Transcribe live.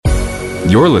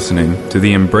You're listening to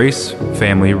the Embrace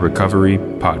Family Recovery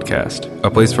Podcast,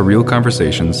 a place for real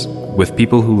conversations with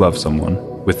people who love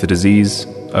someone with the disease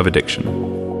of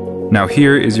addiction. Now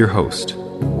here is your host,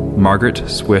 Margaret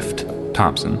Swift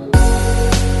Thompson.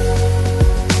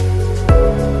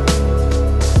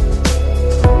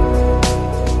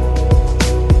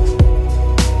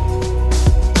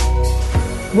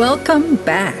 Welcome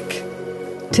back.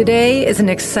 Today is an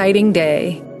exciting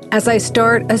day as I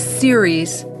start a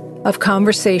series of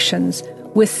conversations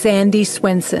with Sandy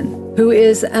Swenson, who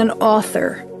is an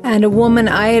author and a woman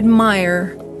I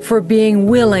admire for being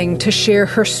willing to share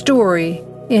her story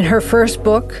in her first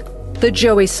book, The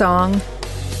Joey Song,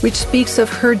 which speaks of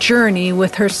her journey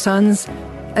with her son's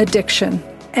addiction,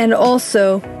 and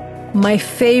also my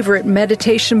favorite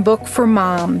meditation book for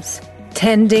moms,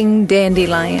 Tending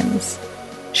Dandelions.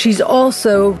 She's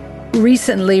also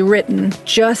recently written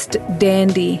Just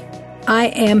Dandy. I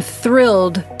am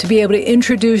thrilled to be able to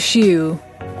introduce you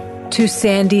to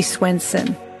Sandy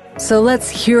Swenson. So let's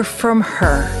hear from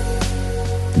her.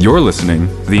 You're listening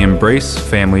to the Embrace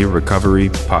Family Recovery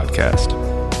Podcast.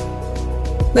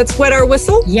 Let's wet our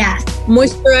whistle. Yes.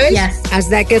 Moisturize. Yes. As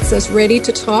that gets us ready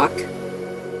to talk.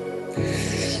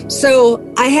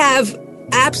 So I have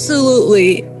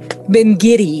absolutely been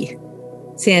giddy,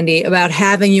 Sandy, about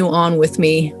having you on with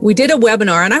me. We did a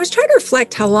webinar and I was trying to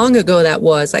reflect how long ago that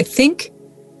was. I think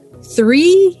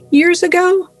 3 years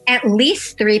ago. At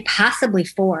least 3, possibly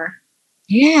 4.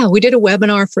 Yeah, we did a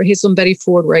webinar for Hazel and Betty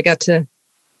Ford where I got to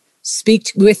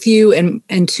speak with you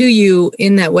and to you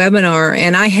in that webinar.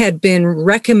 And I had been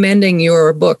recommending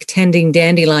your book, Tending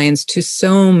Dandelions, to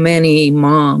so many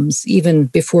moms, even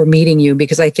before meeting you,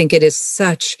 because I think it is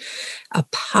such a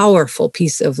powerful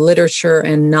piece of literature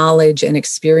and knowledge and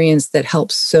experience that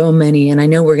helps so many. And I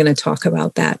know we're going to talk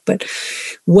about that. But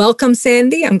welcome,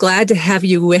 Sandy. I'm glad to have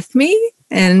you with me.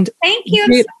 And thank you.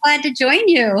 I'm so glad to join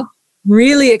you.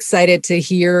 Really excited to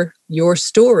hear your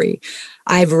story.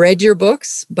 I've read your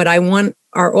books, but I want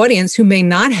our audience who may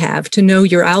not have to know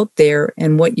you're out there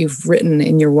and what you've written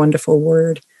in your wonderful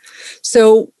word.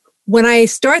 So when I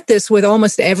start this with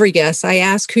almost every guest, I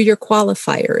ask who your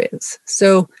qualifier is.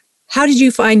 So how did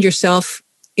you find yourself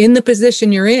in the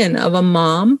position you're in of a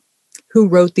mom who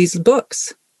wrote these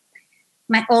books?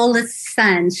 My oldest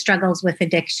son struggles with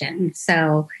addiction.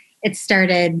 So it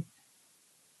started,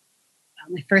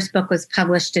 my first book was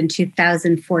published in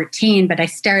 2014, but I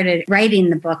started writing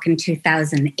the book in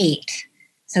 2008.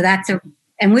 So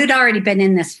and we'd already been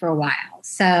in this for a while.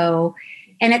 So,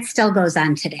 and it still goes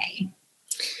on today.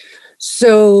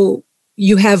 So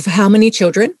you have how many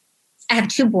children? I have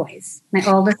 2 boys, my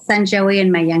oldest son, Joey,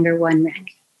 and my younger one,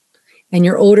 Rick. And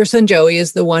your older son, Joey,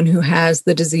 is the one who has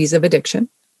the disease of addiction.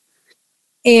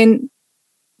 And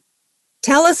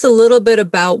tell us a little bit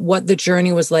about what the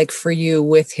journey was like for you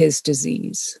with his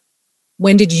disease.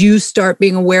 When did you start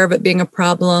being aware of it being a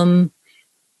problem?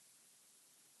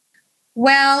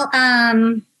 Well,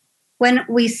 when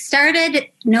we started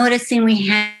noticing we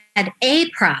had a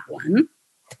problem,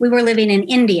 we were living in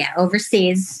India,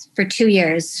 overseas, for 2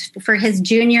 years, for his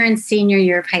junior and senior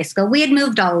year of high school. We had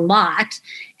moved a lot,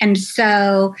 and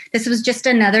so this was just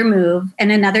another move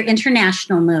and another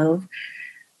international move.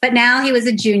 But now he was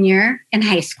a junior in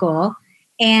high school,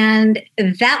 and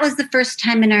that was the first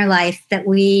time in our life that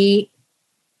we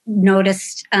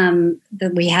noticed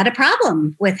that we had a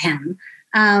problem with him.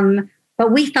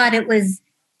 But we thought it was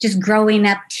just growing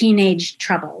up teenage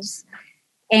troubles.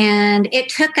 And it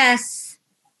took us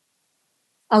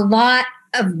a lot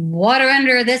of water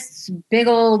under this big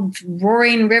old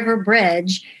roaring river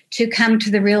bridge to come to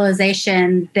the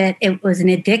realization that it was an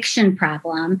addiction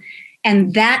problem.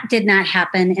 And that did not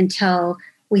happen until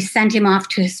we sent him off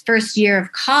to his first year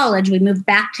of college. We moved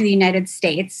back to the United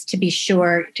States to be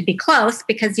sure, to be close,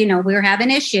 because, we were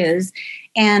having issues.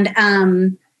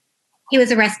 And he was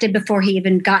arrested before he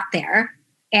even got there.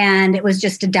 And it was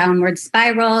just a downward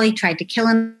spiral. He tried to kill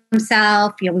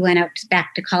himself. We went out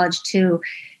back to college to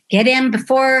get him.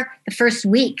 Before the first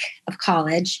week of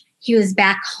college, he was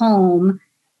back home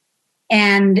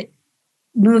and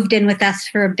moved in with us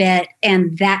for a bit.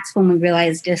 And that's when we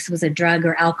realized this was a drug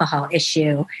or alcohol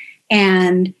issue.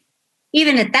 And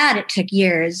even at that, it took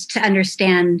years to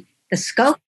understand the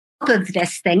scope of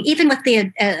this thing. Even with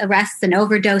the arrests and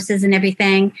overdoses and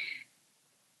everything,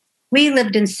 we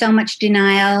lived in so much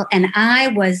denial, and I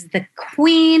was the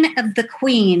queen of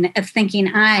thinking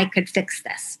I could fix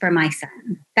this for my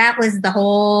son. That was the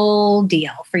whole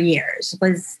deal for years,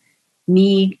 was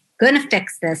me going to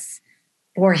fix this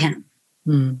for him.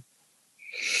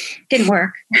 Didn't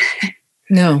work.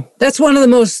 No, that's one of the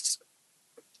most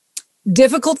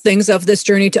difficult things of this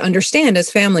journey to understand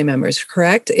as family members,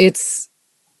 correct?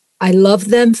 I love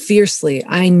them fiercely.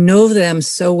 I know them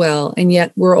so well. And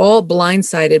yet we're all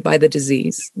blindsided by the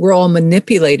disease. We're all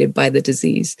manipulated by the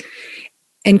disease.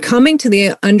 And coming to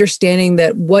the understanding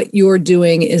that what you're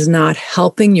doing is not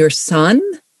helping your son,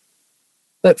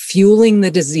 but fueling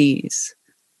the disease.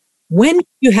 When did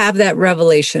you have that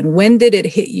revelation? When did it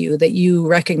hit you that you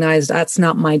recognized that's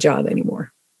not my job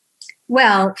anymore?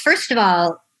 Well, first of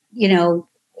all, we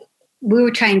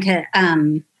were trying to,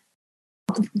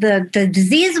 the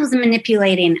disease was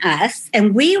manipulating us,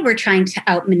 and we were trying to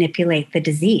out-manipulate the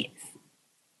disease.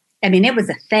 I mean, it was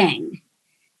a thing.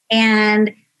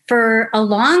 And for a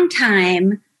long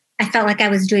time, I felt like I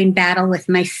was doing battle with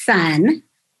my son,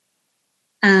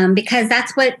 because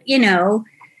that's what,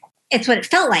 it's what it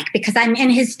felt like, because I'm in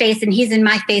his face and he's in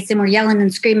my face and we're yelling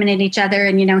and screaming at each other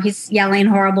and, he's yelling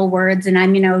horrible words and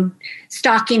I'm,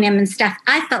 stalking him and stuff.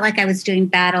 I felt like I was doing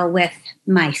battle with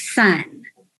my son.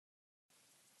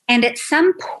 And at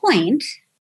some point,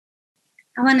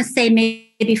 I want to say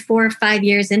maybe 4 or 5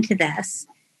 years into this,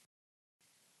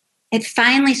 it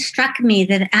finally struck me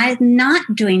that I'm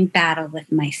not doing battle with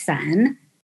my son.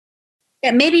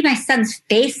 That maybe my son's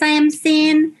face I am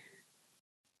seeing,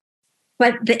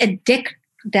 but the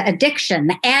addiction,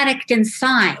 the addict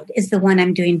inside is the one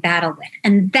I'm doing battle with.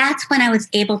 And that's when I was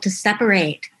able to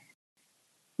separate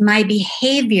my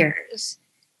behaviors.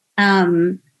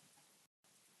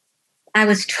 I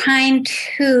was trying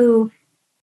to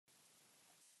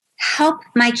help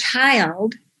my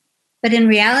child, but in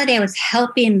reality, I was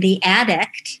helping the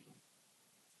addict.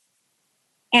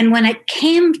 And when it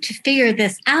came to figure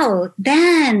this out,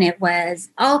 then it was,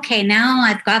 okay, now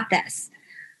I've got this.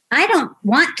 I don't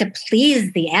want to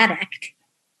please the addict.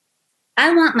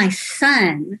 I want my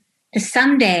son to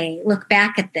someday look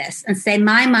back at this and say,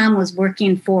 my mom was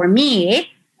working for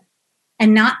me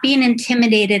and not being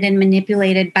intimidated and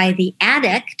manipulated by the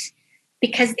addict,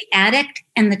 because the addict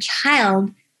and the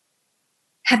child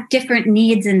have different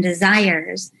needs and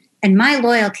desires. And my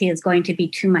loyalty is going to be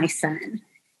to my son.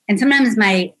 And sometimes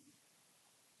the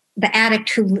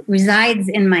addict who resides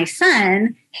in my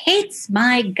son hates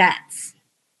my guts.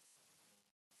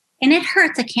 And it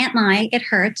hurts. I can't lie. It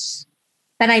hurts.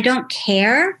 But I don't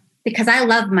care, because I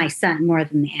love my son more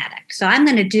than the addict. So I'm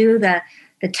going to do the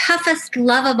toughest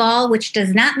love of all, which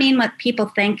does not mean what people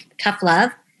think tough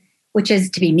love, which is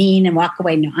to be mean and walk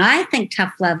away. No, I think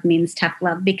tough love means tough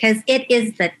love, because it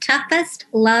is the toughest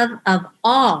love of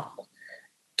all,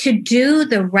 to do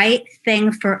the right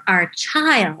thing for our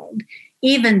child,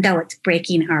 even though it's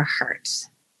breaking our hearts.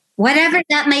 Whatever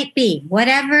that might be,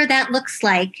 whatever that looks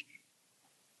like.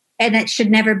 And it should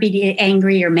never be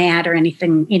angry or mad or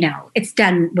anything, it's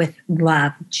done with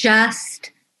love,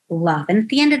 just love. And at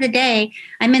the end of the day,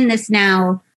 I'm in this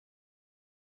now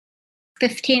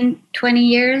 15, 20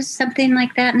 years, something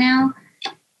like that now.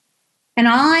 And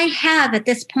all I have at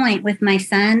this point with my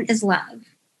son is love,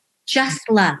 just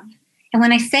love. And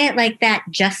when I say it like that,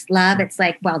 just love, it's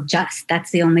like, well, that's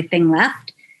the only thing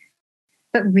left.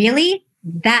 But really,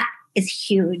 that is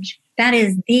huge. That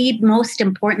is the most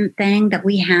important thing that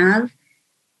we have.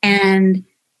 And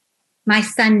my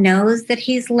son knows that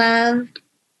he's loved,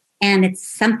 and it's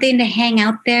something to hang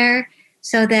out there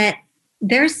so that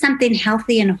there's something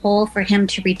healthy and whole for him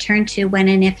to return to when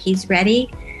and if he's ready.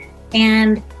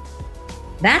 And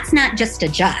that's not just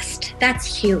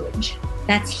that's huge.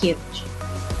 That's huge,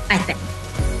 I think.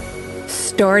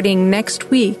 Starting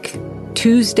next week,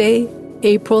 Tuesday,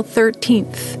 April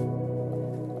 13th.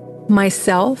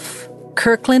 Myself,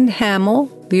 Kirkland Hamill,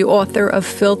 the author of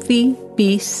Filthy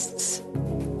Beasts,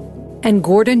 and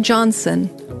Gordon Johnson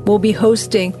will be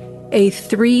hosting a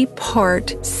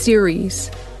 3-part series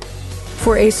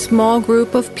for a small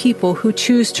group of people who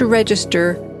choose to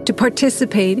register to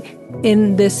participate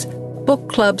in this book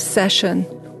club session,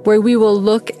 where we will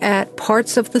look at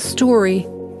parts of the story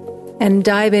and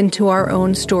dive into our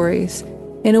own stories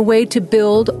in a way to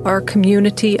build our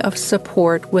community of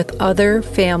support with other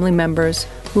family members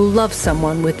who love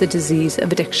someone with the disease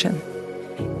of addiction.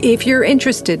 If you're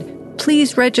interested,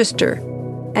 please register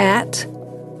at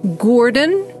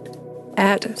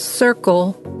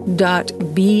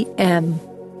gordon@circle.bm.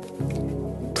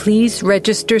 Please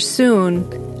register soon,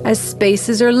 as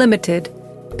spaces are limited,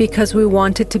 because we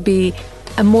want it to be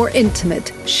a more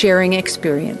intimate sharing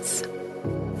experience.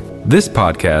 This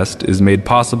podcast is made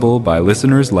possible by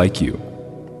listeners like you.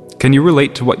 Can you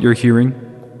relate to what you're hearing?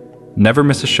 Never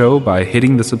miss a show by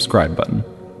hitting the subscribe button.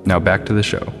 Now back to the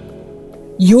show.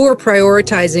 Your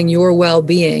prioritizing your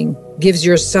well-being gives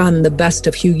your son the best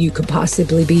of who you could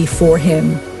possibly be for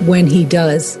him when he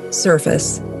does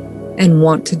surface. and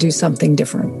want to do something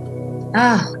different.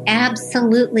 Oh,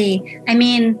 absolutely. I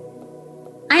mean,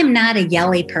 I'm not a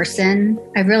yelly person.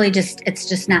 It's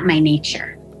just not my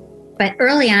nature. But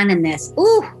early on in this,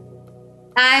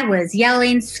 I was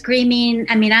yelling, screaming.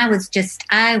 I mean, I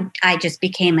just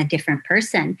became a different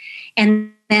person.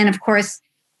 And then, of course,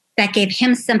 that gave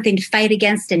him something to fight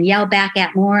against and yell back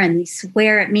at more and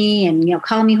swear at me and,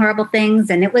 call me horrible things.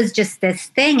 And it was just this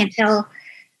thing until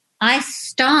I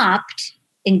stopped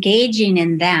engaging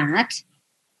in that.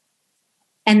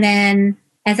 And then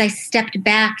as I stepped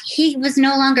back, he was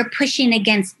no longer pushing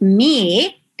against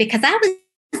me because I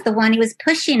was the one he was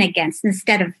pushing against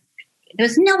instead of, there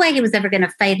was no way he was ever going to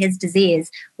fight his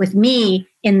disease with me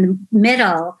in the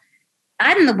middle.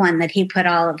 I'm the one that he put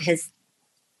all of his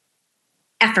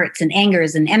efforts and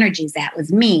angers and energies at,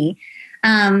 was me.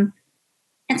 And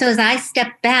so as I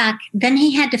stepped back, then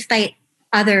he had to fight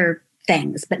other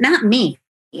things, but not me.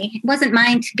 It wasn't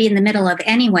mine to be in the middle of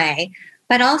anyway.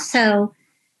 But also,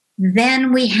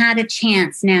 then we had a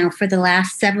chance now for the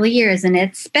last several years, and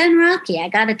it's been rocky. I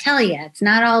got to tell you, it's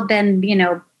not all been,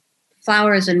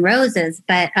 flowers and roses,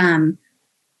 but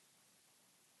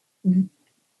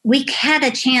we had a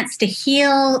chance to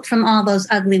heal from all those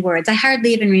ugly words. I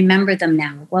hardly even remember them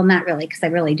now. Well, not really, because I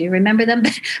really do remember them,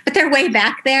 but they're way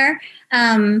back there.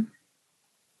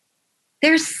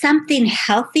 There's something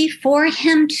healthy for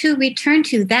him to return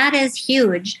to. That is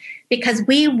huge, because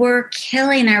we were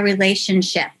killing our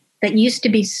relationship that used to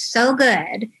be so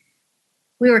good.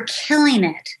 We were killing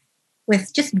it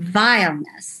with just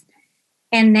vileness.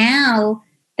 And now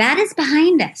that is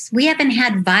behind us. We haven't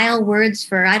had vile words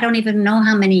for I don't even know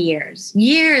how many years.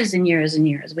 Years and years and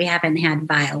years. We haven't had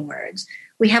vile words.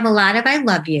 We have a lot of I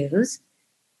love yous.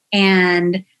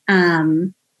 And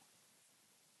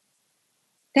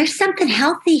there's something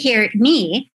healthy here.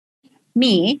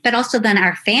 Me, but also then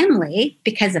our family,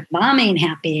 because if mom ain't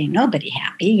happy, ain't nobody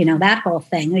happy, that whole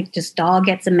thing, it just all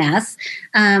gets a mess.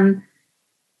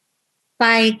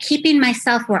 By keeping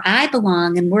myself where I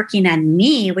belong and working on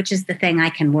me, which is the thing I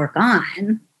can work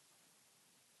on,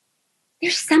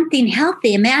 there's something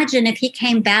healthy. Imagine if he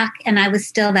came back and I was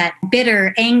still that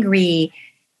bitter, angry,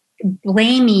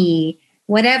 blamey,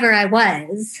 whatever I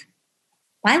was.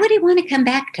 Why would he want to come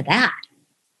back to that?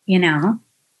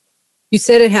 You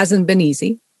said it hasn't been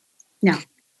easy. No.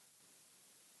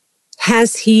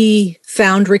 Has he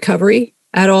found recovery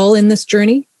at all in this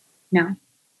journey? No.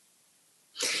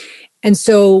 And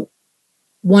so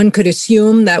one could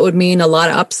assume that would mean a lot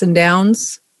of ups and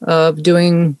downs of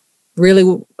doing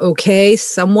really okay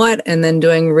somewhat and then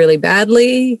doing really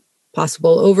badly,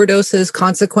 possible overdoses,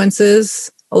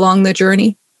 consequences along the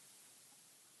journey?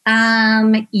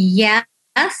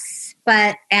 Yes,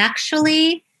 but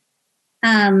actually,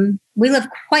 we live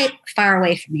quite far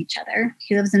away from each other.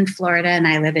 He lives in Florida and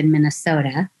I live in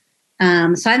Minnesota.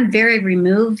 So I'm very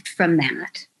removed from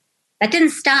that. That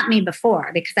didn't stop me before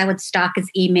because I would stalk his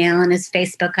email and his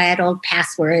Facebook. I had old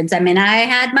passwords. I mean, I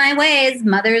had my ways.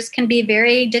 Mothers can be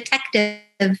very detective,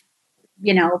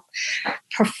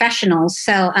 professionals.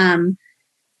 So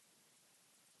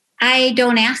I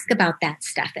don't ask about that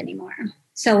stuff anymore.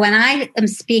 So when I am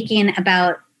speaking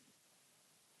about,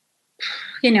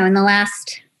 in the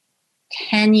last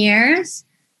 10 years,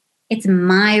 it's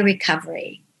my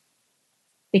recovery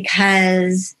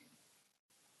because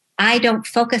I don't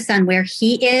focus on where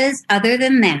he is. Other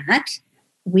than that,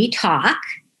 we talk,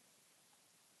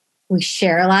 we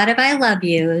share a lot of I love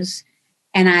yous,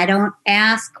 and I don't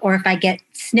ask, or if I get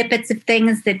snippets of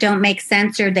things that don't make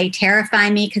sense or they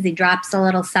terrify me because he drops a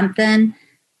little something,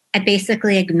 I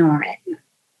basically ignore it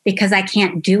because I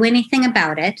can't do anything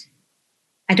about it.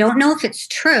 I don't know if it's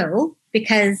true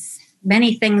because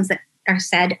many things that are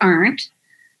said aren't.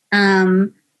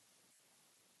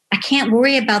 I can't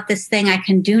worry about this thing I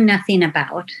can do nothing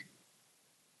about,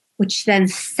 which then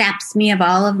saps me of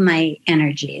all of my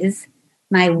energies.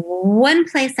 My one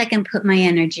place I can put my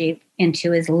energy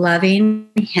into is loving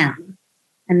him.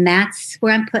 And that's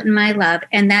where I'm putting my love.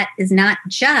 And that is not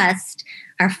just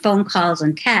our phone calls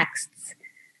and texts,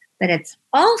 but it's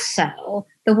also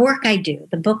the work I do,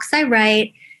 the books I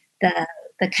write, the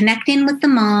connecting with the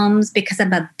moms, because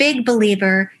I'm a big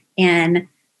believer in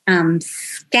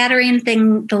scattering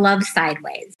the love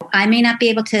sideways. I may not be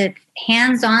able to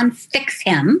hands-on fix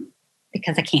him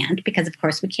because I can't, because of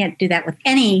course we can't do that with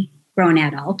any grown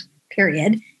adult,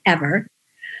 period, ever.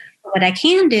 What I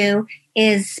can do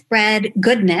is spread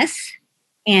goodness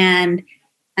and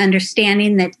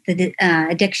understanding that the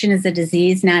addiction is a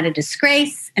disease, not a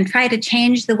disgrace, and try to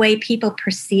change the way people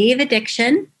perceive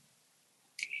addiction,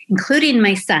 including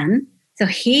my son, so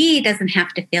he doesn't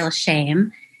have to feel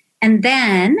shame. And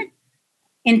then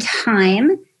in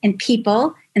time and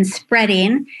people and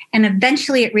spreading. And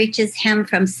eventually it reaches him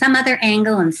from some other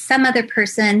angle and some other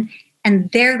person, and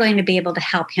they're going to be able to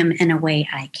help him in a way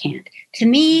I can't. To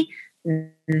me,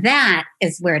 that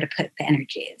is where to put the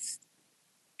energies.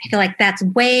 I feel like that's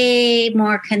way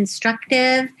more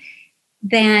constructive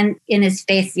than in his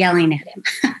face yelling at him.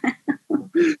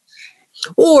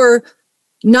 Or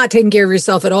not taking care of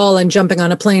yourself at all and jumping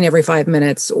on a plane every 5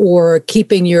 minutes, or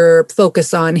keeping your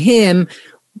focus on him,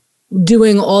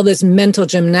 doing all this mental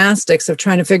gymnastics of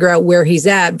trying to figure out where he's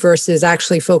at versus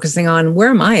actually focusing on where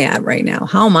am I at right now?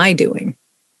 How am I doing?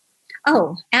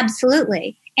 Oh,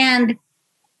 absolutely. And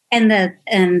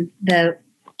the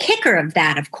kicker of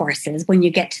that, of course, is when you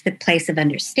get to the place of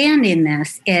understanding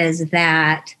this, is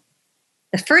that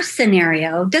the first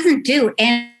scenario doesn't do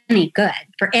any good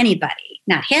for anybody.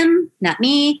 Not him, not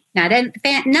me, not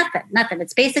nothing.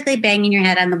 It's basically banging your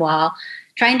head on the wall,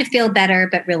 trying to feel better,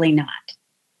 but really not.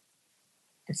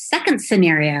 The second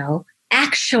scenario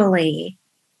actually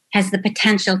has the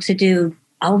potential to do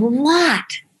a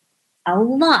lot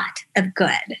of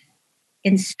good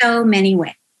in so many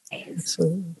ways.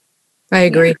 Absolutely. I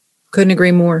agree. Yeah. Couldn't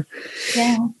agree more.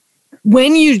 Yeah.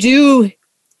 When you do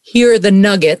hear the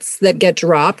nuggets that get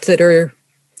dropped that are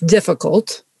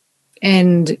difficult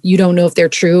and you don't know if they're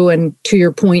true, and to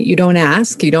your point, you don't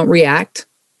ask, you don't react,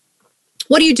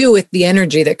 what do you do with the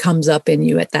energy that comes up in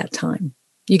you at that time?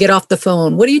 You get off the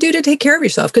phone. What do you do to take care of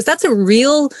yourself? Because that's a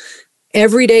real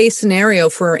everyday scenario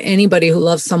for anybody who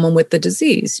loves someone with the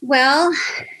disease. Well,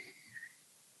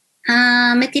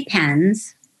 it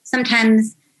depends.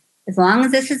 Sometimes, as long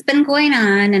as this has been going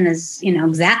on and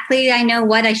exactly I know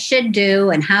what I should do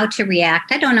and how to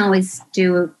react, I don't always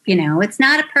do, it's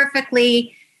not a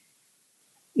perfectly,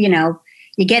 you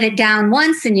get it down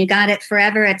once and you got it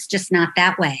forever. It's just not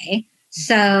that way.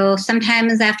 So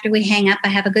sometimes after we hang up, I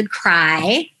have a good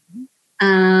cry.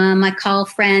 I call a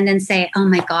friend and say, oh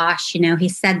my gosh, he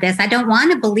said this. I don't want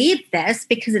to believe this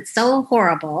because it's so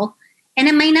horrible. And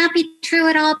it may not be true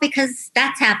at all, because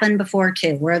that's happened before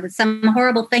too, where it's some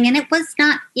horrible thing and it was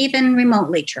not even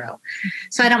remotely true.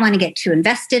 So I don't want to get too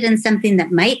invested in something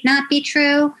that might not be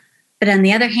true. But on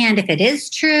the other hand, if it is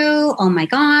true, oh my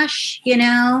gosh,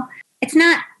 it's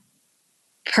not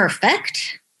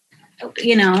perfect,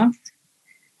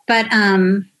 but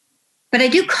I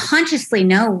do consciously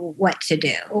know what to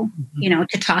do,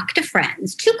 to talk to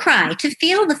friends, to cry, to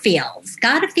feel the feels,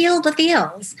 gotta feel the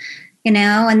feels,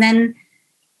 and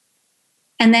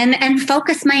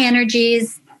focus my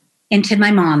energies into my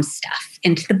mom's stuff,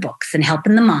 into the books and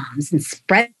helping the moms and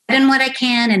spreading what I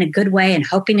can in a good way and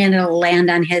hoping it'll land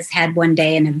on his head one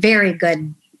day in a very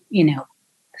good,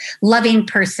 loving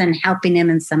person helping him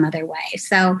in some other way.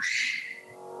 So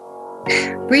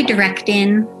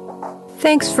redirecting.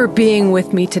 Thanks for being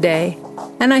with me today,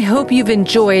 and I hope you've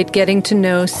enjoyed getting to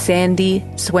know Sandy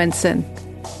Swenson.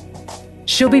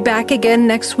 She'll be back again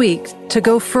next week to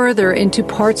go further into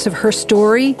parts of her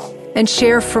story and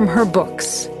share from her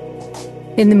books.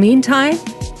 In the meantime,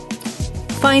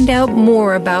 find out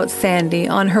more about Sandy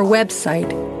on her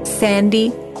website,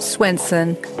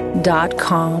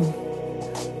 sandyswenson.com.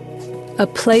 A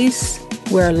place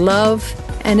where love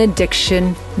and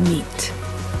addiction meet.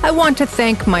 I want to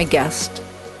thank my guest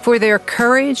for their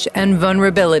courage and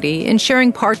vulnerability in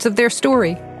sharing parts of their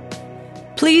story.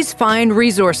 Please find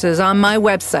resources on my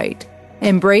website,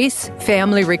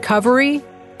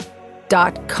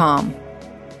 embracefamilyrecovery.com.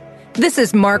 This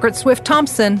is Margaret Swift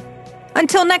Thompson.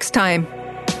 Until next time,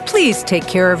 please take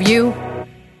care of you